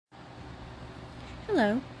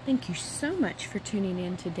Hello, thank you so much for tuning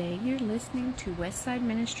in today. You're listening to Westside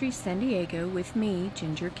Ministries San Diego with me,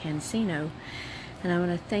 Ginger Cancino. And I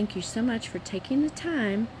want to thank you so much for taking the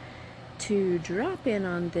time to drop in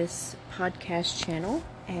on this podcast channel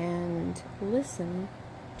and listen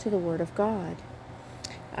to the Word of God.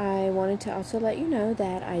 I wanted to also let you know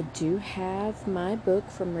that I do have my book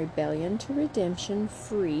From Rebellion to Redemption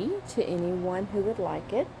free to anyone who would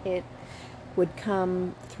like it. It would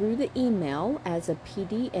come through the email as a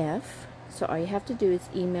PDF. So all you have to do is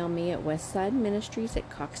email me at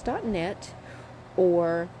westsideministries@cox.net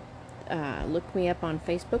or look me up on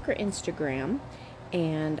Facebook or Instagram,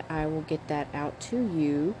 and I will get that out to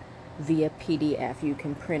you via PDF. You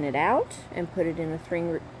can print it out and put it in a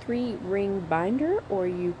three-ring binder, or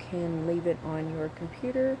you can leave it on your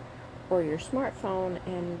computer or your smartphone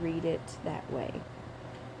and read it that way.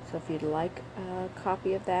 So if you'd like a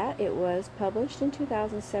copy of that, it was published in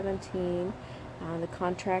 2017. The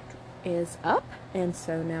contract is up, and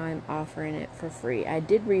so now I'm offering it for free. I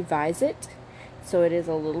did revise it, so it is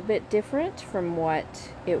a little bit different from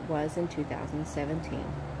what it was in 2017.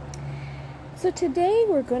 So today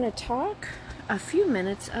we're going to talk a few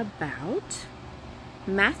minutes about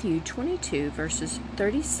Matthew 22, verses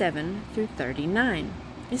 37 through 39.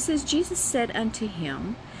 It says, Jesus said unto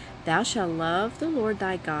him, Thou shalt love the Lord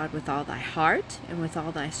thy God with all thy heart, and with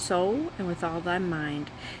all thy soul, and with all thy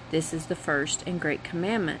mind. This is the first and great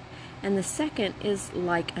commandment. And the second is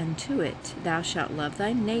like unto it. Thou shalt love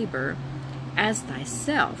thy neighbor as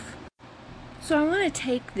thyself. So I want to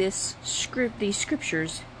take these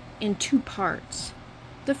scriptures in two parts.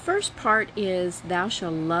 The first part is, Thou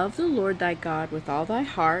shalt love the Lord thy God with all thy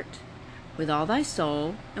heart, with all thy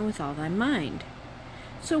soul, and with all thy mind.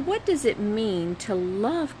 So what does it mean to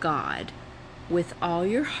love God with all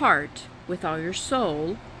your heart, with all your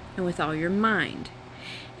soul, and with all your mind?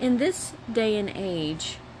 In this day and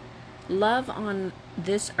age, love on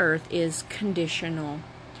this earth is conditional.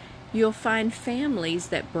 You'll find families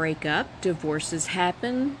that break up, divorces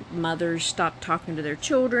happen, mothers stop talking to their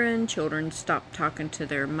children stop talking to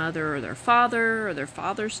their mother or their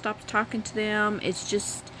father stops talking to them.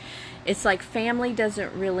 It's like family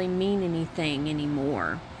doesn't really mean anything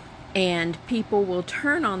anymore. And people will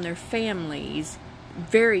turn on their families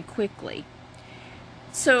very quickly.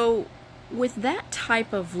 So with that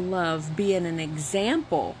type of love being an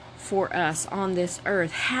example for us on this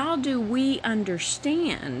earth, how do we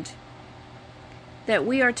understand that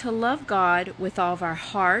we are to love God with all of our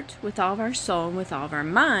heart, with all of our soul, and with all of our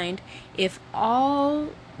mind, if all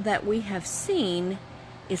that we have seen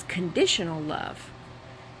is conditional love?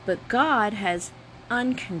 But God has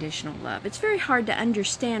unconditional love. It's very hard to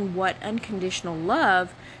understand what unconditional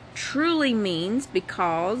love truly means,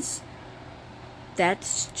 because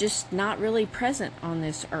that's just not really present on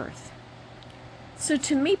this earth. So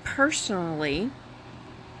to me personally,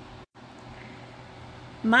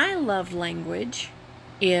 my love language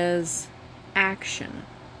is action.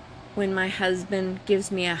 When my husband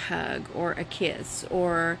gives me a hug or a kiss,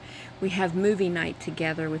 or we have movie night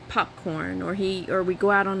together with popcorn, or we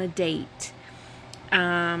go out on a date,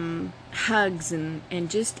 hugs and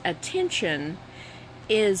just attention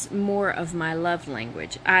is more of my love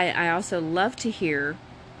language. I also love to hear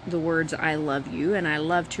the words I love you, and I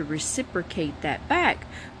love to reciprocate that back,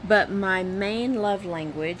 but my main love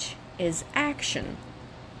language is action.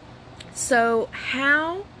 So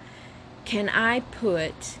how can I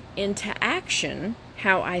put into action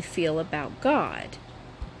how I feel about God?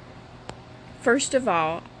 First of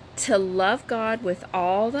all, to love God with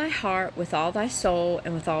all thy heart, with all thy soul,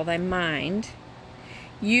 and with all thy mind,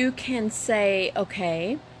 you can say,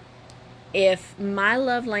 okay, if my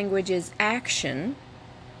love language is action,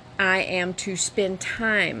 I am to spend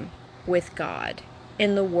time with God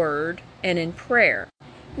in the Word and in prayer.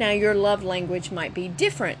 Now, your love language might be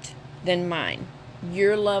different than mine.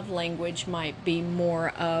 Your love language might be more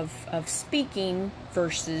of speaking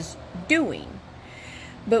versus doing.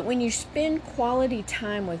 But when you spend quality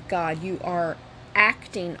time with God, you are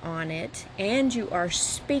acting on it, and you are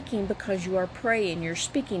speaking because you are praying. You're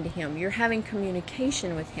speaking to Him. You're having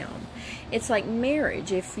communication with Him. It's like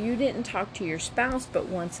marriage. If you didn't talk to your spouse but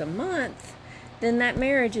once a month, then that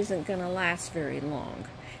marriage isn't going to last very long.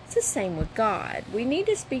 It's the same with God. We need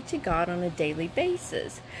to speak to God on a daily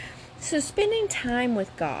basis. So spending time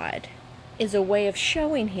with God is a way of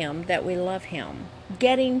showing Him that we love Him.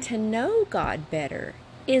 Getting to know God better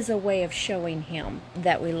is a way of showing Him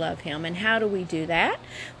that we love Him. And how do we do that?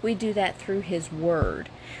 We do that through His Word.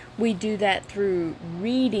 We do that through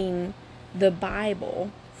reading the Bible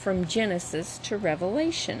from Genesis to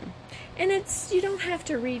Revelation. And you don't have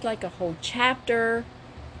to read like a whole chapter.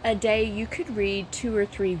 a day you could read 2 or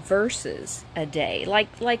 3 verses a day,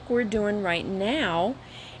 like we're doing right now.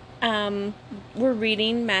 We're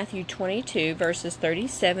reading Matthew 22 verses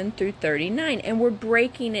 37 through 39, and we're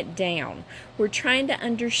breaking it down. We're trying to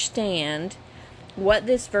understand what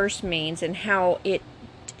this verse means and how it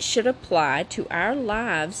should apply to our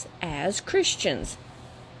lives as Christians.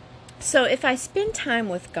 So if I spend time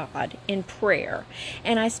with God in prayer,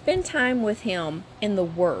 and I spend time with Him in the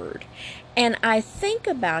Word, and I think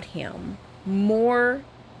about Him more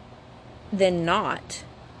than not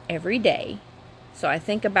every day, so I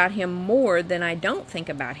think about Him more than I don't think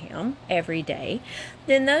about Him every day,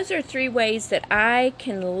 then those are 3 ways that I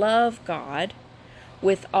can love God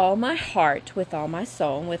with all my heart, with all my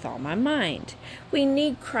soul, and with all my mind. We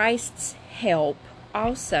need Christ's help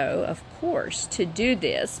also, of course, to do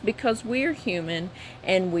this, because we're human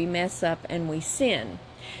and we mess up and we sin.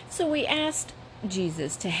 So we asked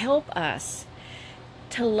Jesus to help us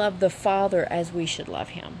to love the Father as we should love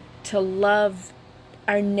Him, to love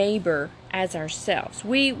our neighbor as ourselves.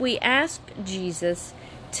 We ask Jesus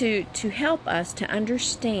to help us to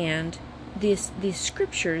understand these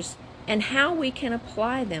scriptures and how we can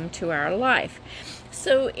apply them to our life.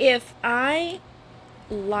 So if I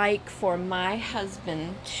like for my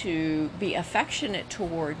husband to be affectionate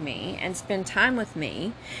toward me and spend time with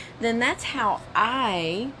me, then that's how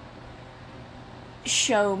I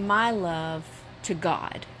show my love to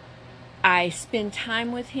God. I spend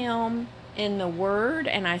time with Him in the Word,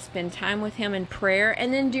 and I spend time with Him in prayer,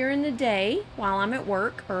 and then during the day while I'm at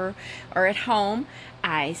work or at home,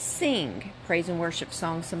 I sing praise and worship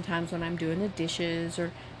songs sometimes when I'm doing the dishes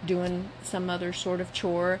or doing some other sort of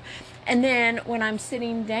chore. And then when I'm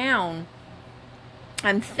sitting down,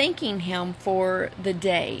 I'm thanking Him for the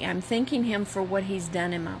day. I'm thanking Him for what He's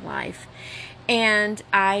done in my life. And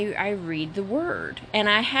I read the Word. And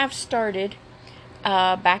I have started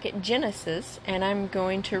back at Genesis, and I'm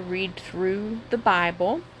going to read through the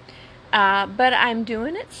Bible. But I'm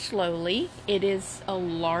doing it slowly. It is a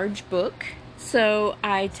large book, so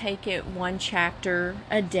I take it 1 chapter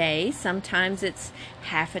a day. Sometimes it's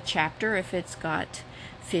half a chapter if it's got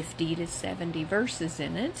 50 to 70 verses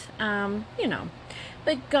in it,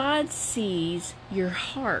 But God sees your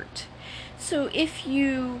heart. So if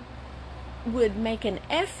you would make an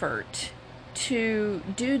effort to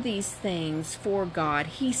do these things for God,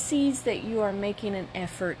 He sees that you are making an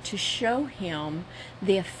effort to show Him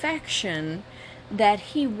the affection that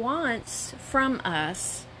He wants from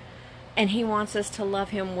us, and He wants us to love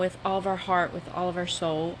Him with all of our heart, with all of our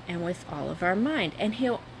soul, and with all of our mind, and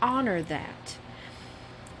He'll honor that.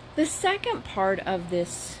 The second part of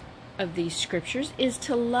these scriptures is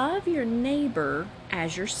to love your neighbor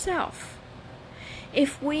as yourself.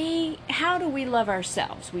 How do we love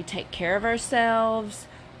ourselves? We take care of ourselves.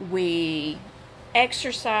 We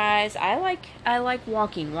exercise. I like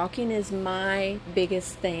walking. Walking is my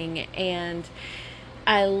biggest thing, and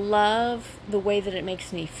I love the way that it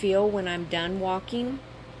makes me feel when I'm done walking,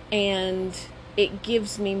 and it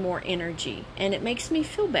gives me more energy, and it makes me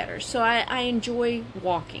feel better. So I enjoy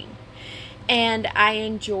walking, and I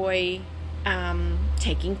enjoy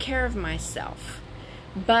taking care of myself.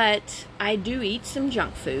 But I do eat some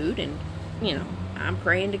junk food, and I'm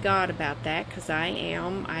praying to God about that, because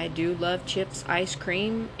I do love chips, ice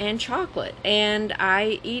cream, and chocolate, and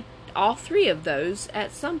I eat all 3 of those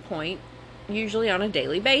at some point, usually on a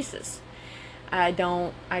daily basis. I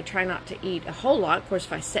try not to eat a whole lot. Of course,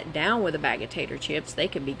 if I sit down with a bag of tater chips, they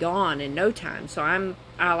can be gone in no time. So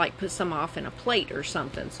I like put some off in a plate or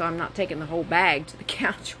something, so I'm not taking the whole bag to the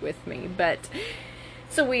couch with me. But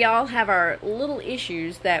so we all have our little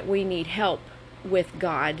issues that we need help with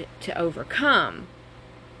God to overcome.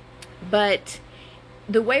 But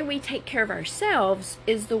the way we take care of ourselves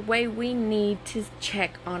is the way we need to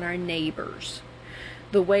check on our neighbors.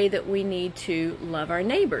 The way that we need to love our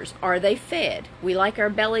neighbors. Are they fed? We like our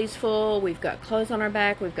bellies full. We've got clothes on our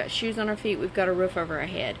back. We've got shoes on our feet. We've got a roof over our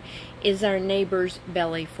head. Is our neighbor's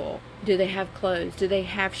belly full? Do they have clothes? Do they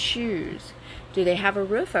have shoes? Do they have a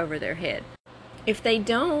roof over their head? If they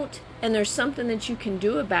don't, and there's something that you can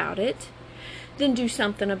do about it, then do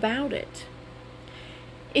something about it.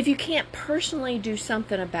 If you can't personally do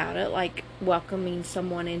something about it, like welcoming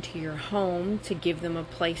someone into your home to give them a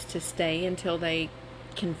place to stay until they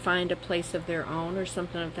can find a place of their own or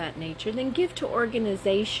something of that nature, then give to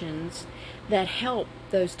organizations that help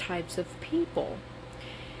those types of people.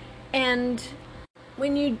 And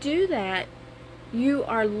when you do that, you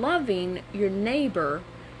are loving your neighbor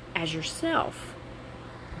as yourself.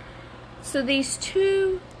 So these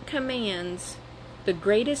 2 commands, the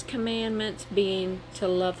greatest commandment being to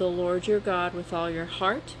love the Lord your God with all your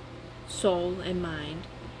heart, soul, and mind,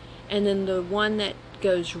 And then the one that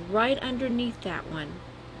goes right underneath that one,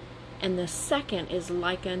 and the second is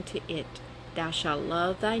like unto it, thou shalt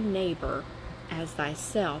love thy neighbor as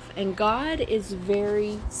thyself. And God is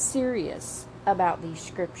very serious about these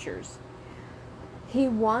scriptures. He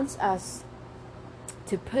wants us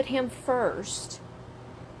to put Him first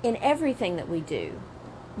in everything that we do.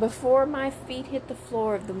 Before my feet hit the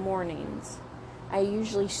floor of the mornings, I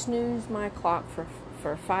usually snooze my clock for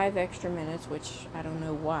 5 extra minutes, which I don't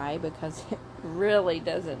know why, because it really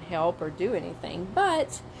doesn't help or do anything.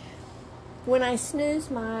 But when I snooze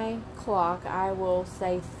my clock, I will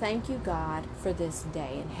say, thank you, God, for this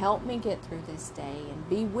day, and help me get through this day, and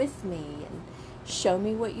be with me, and show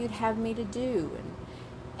me what you'd have me to do,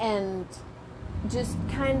 and just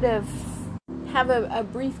kind of have a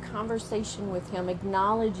brief conversation with Him,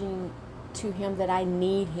 acknowledging to Him that I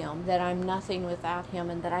need Him, that I'm nothing without Him,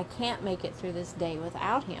 and that I can't make it through this day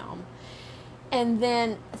without Him. And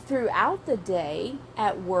then throughout the day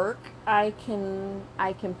at work, I can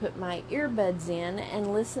put my earbuds in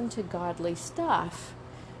and listen to godly stuff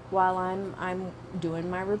while I'm doing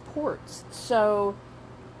my reports. So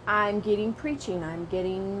I'm getting preaching, I'm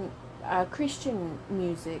getting Christian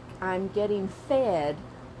music, I'm getting fed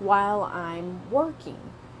while I'm working.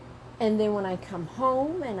 And then when I come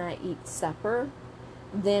home and I eat supper,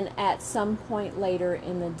 then at some point later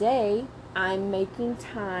in the day, I'm making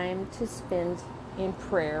time to spend in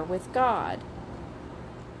prayer with God.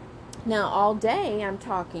 Now, all day I'm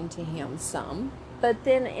talking to Him some, but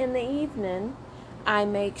then in the evening, I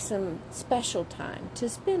make some special time to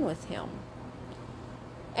spend with Him.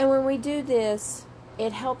 And when we do this,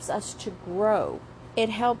 it helps us to grow. It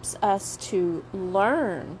helps us to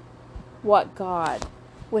learn what God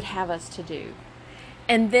would have us to do.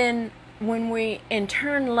 And then when we in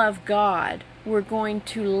turn love God, we're going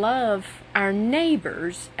to love our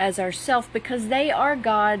neighbors as ourselves, because they are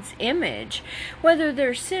God's image. Whether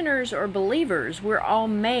they're sinners or believers, we're all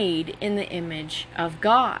made in the image of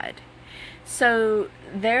God. So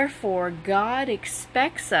therefore, God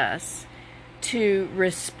expects us to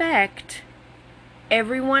respect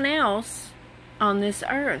everyone else on this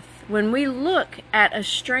earth. When we look at a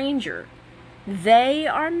stranger, they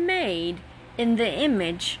are made in the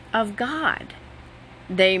image of God.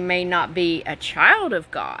 They may not be a child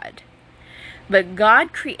of God, but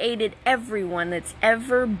God created everyone that's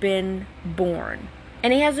ever been born.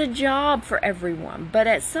 And He has a job for everyone. But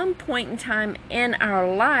at some point in time in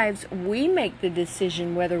our lives, we make the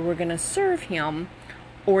decision whether we're going to serve Him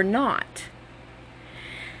or not.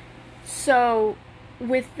 So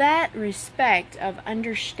with that respect of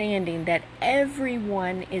understanding that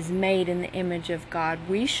everyone is made in the image of God,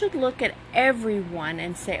 we should look at everyone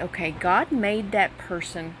and say, okay, God made that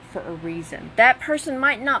person for a reason. That person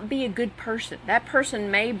might not be a good person. That person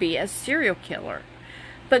may be a serial killer.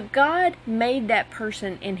 But God made that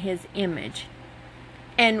person in His image.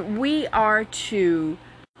 And we are to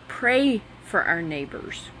pray for our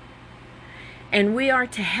neighbors. And we are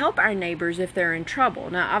to help our neighbors if they're in trouble.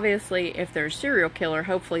 Now, obviously, if they're a serial killer,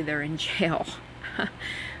 hopefully they're in jail.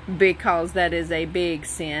 Because that is a big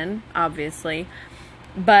sin, obviously.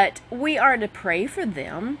 But we are to pray for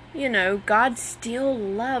them. You know, God still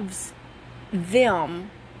loves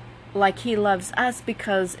them like He loves us,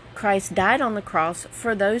 because Christ died on the cross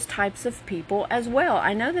for those types of people as well.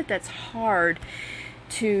 I know that that's hard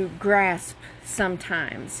to grasp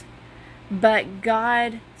sometimes. But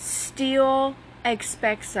God still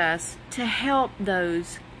expects us to help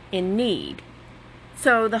those in need.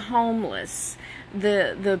 So the homeless,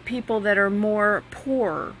 the people that are more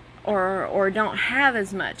poor or don't have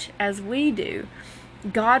as much as we do,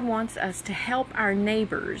 God wants us to help our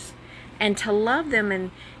neighbors and to love them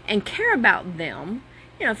and care about them.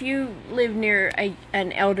 You know, if you live near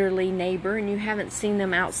an elderly neighbor and you haven't seen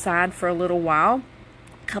them outside for a little while,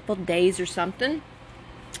 a couple of days or something,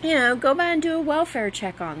 you know, go by and do a welfare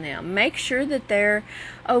check on them. Make sure that they're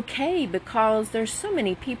okay, because there's so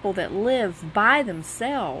many people that live by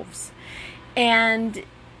themselves and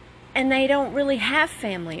they don't really have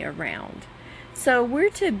family around. So we're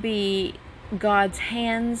to be God's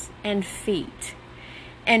hands and feet,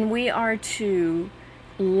 and we are to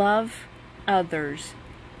love others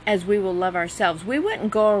as we will love ourselves. We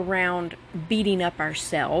wouldn't go around beating up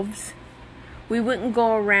ourselves. We wouldn't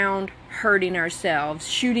go around hurting ourselves,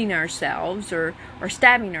 shooting ourselves, or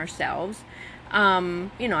stabbing ourselves.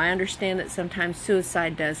 You know, I understand that sometimes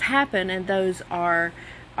suicide does happen, and those are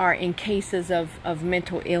in cases of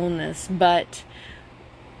mental illness. But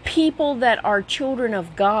people that are children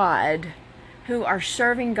of God, who are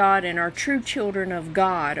serving God and are true children of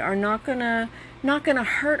God, are not going to not going to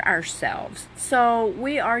hurt ourselves. So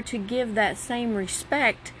we are to give that same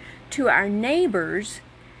respect to our neighbors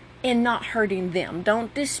in not hurting them.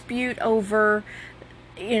 Don't dispute over,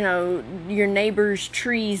 your neighbor's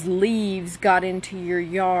tree's leaves got into your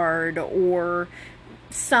yard or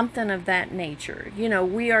something of that nature.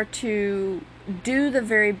 We are to do the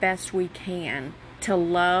very best we can to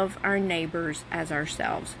love our neighbors as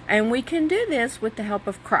ourselves. And we can do this with the help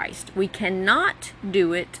of Christ. We cannot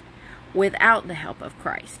do it without the help of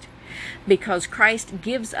Christ, because Christ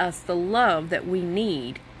gives us the love that we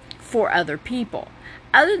need for other people.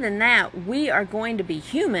 Other than that, we are going to be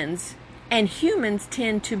humans, and humans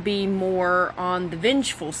tend to be more on the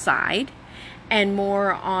vengeful side and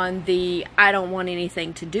more on the I don't want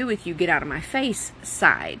anything to do with you, get out of my face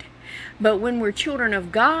side. But when we're children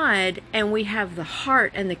of God and we have the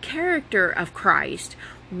heart and the character of Christ,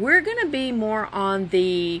 we're going to be more on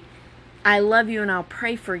the I love you and I'll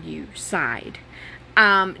pray for you side.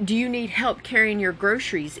 Do you need help carrying your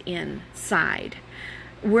groceries in side?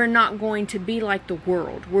 We're not going to be like the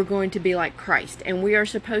world. We're going to be like Christ, and we are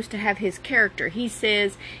supposed to have his character. He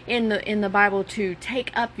says in the Bible to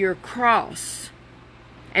take up your cross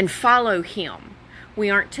and follow him.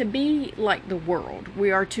 We aren't to be like the world.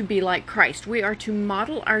 We are to be like Christ. We are to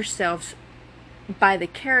model ourselves by the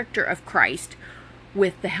character of Christ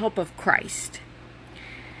with the help of Christ.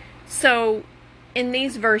 So in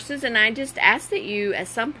these verses, and I just ask that you at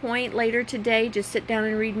some point later today just sit down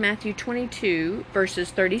and read Matthew 22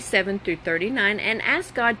 verses 37 through 39 and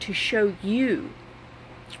ask God to show you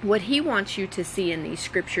what he wants you to see in these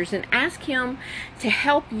scriptures, and ask him to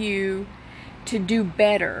help you to do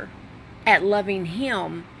better at loving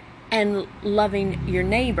him and loving your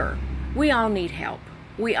neighbor. We all need help.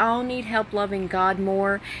 We all need help loving God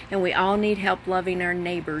more, and we all need help loving our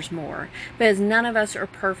neighbors more, because none of us are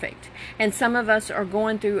perfect. And some of us are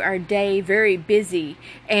going through our day very busy,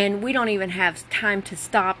 and we don't even have time to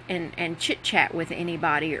stop and chit-chat with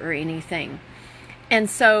anybody or anything. And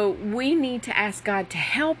so we need to ask God to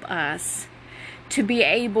help us to be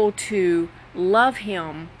able to love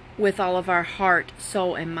him with all of our heart,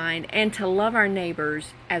 soul, and mind, and to love our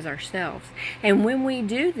neighbors as ourselves. And when we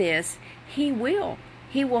do this, he will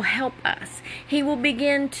help us. He will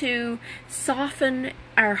begin to soften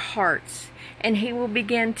our hearts, and he will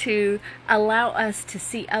begin to allow us to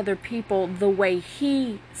see other people the way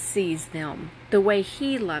he sees them, the way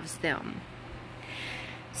he loves them.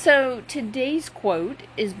 So today's quote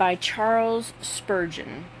is by Charles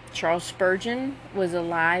Spurgeon. Charles Spurgeon was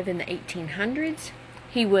alive in the 1800s.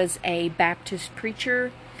 He was a Baptist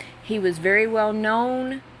preacher. He was very well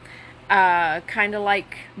known, kind of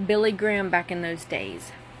like Billy Graham back in those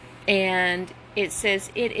days. And it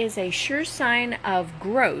says, "It is a sure sign of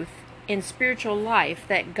growth in spiritual life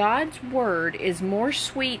that God's word is more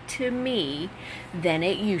sweet to me than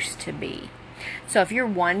it used to be." So if you're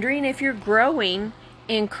wondering if you're growing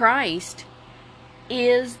in Christ,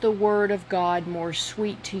 is the word of God more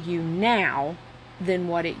sweet to you now than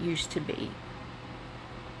what it used to be?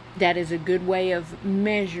 That is a good way of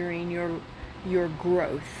measuring your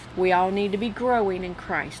growth. We all need to be growing in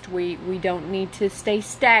Christ. We don't need to stay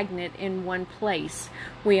stagnant in one place.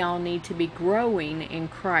 We all need to be growing in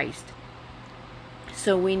Christ.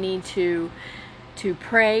 So we need to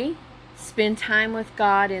pray, spend time with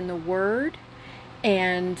God in the Word,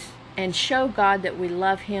 and show God that we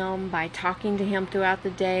love him by talking to him throughout the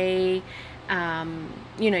day.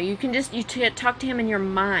 You can just talk to him in your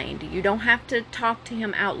mind. You don't have to talk to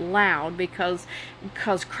him out loud, because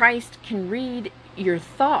Christ can read your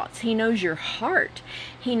thoughts. He knows your heart.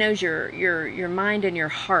 He knows your mind and your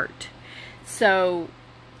heart. So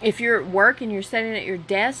if you're at work and you're sitting at your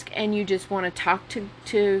desk and you just want to talk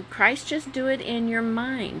to Christ, just do it in your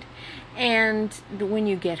mind. And when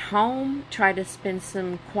you get home, try to spend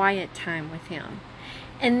some quiet time with him.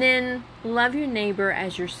 And then love your neighbor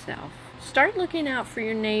as yourself. Start looking out for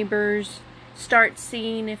your neighbors. Start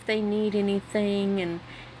seeing if they need anything,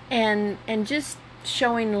 and just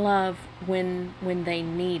showing love when they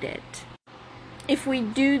need it. If we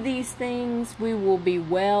do these things, we will be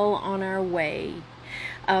well on our way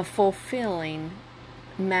of fulfilling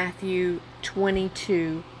Matthew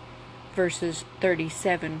 22 verses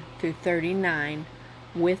 37 through 39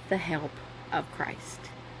 with the help of Christ.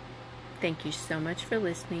 Thank you so much for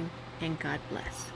listening, and God bless.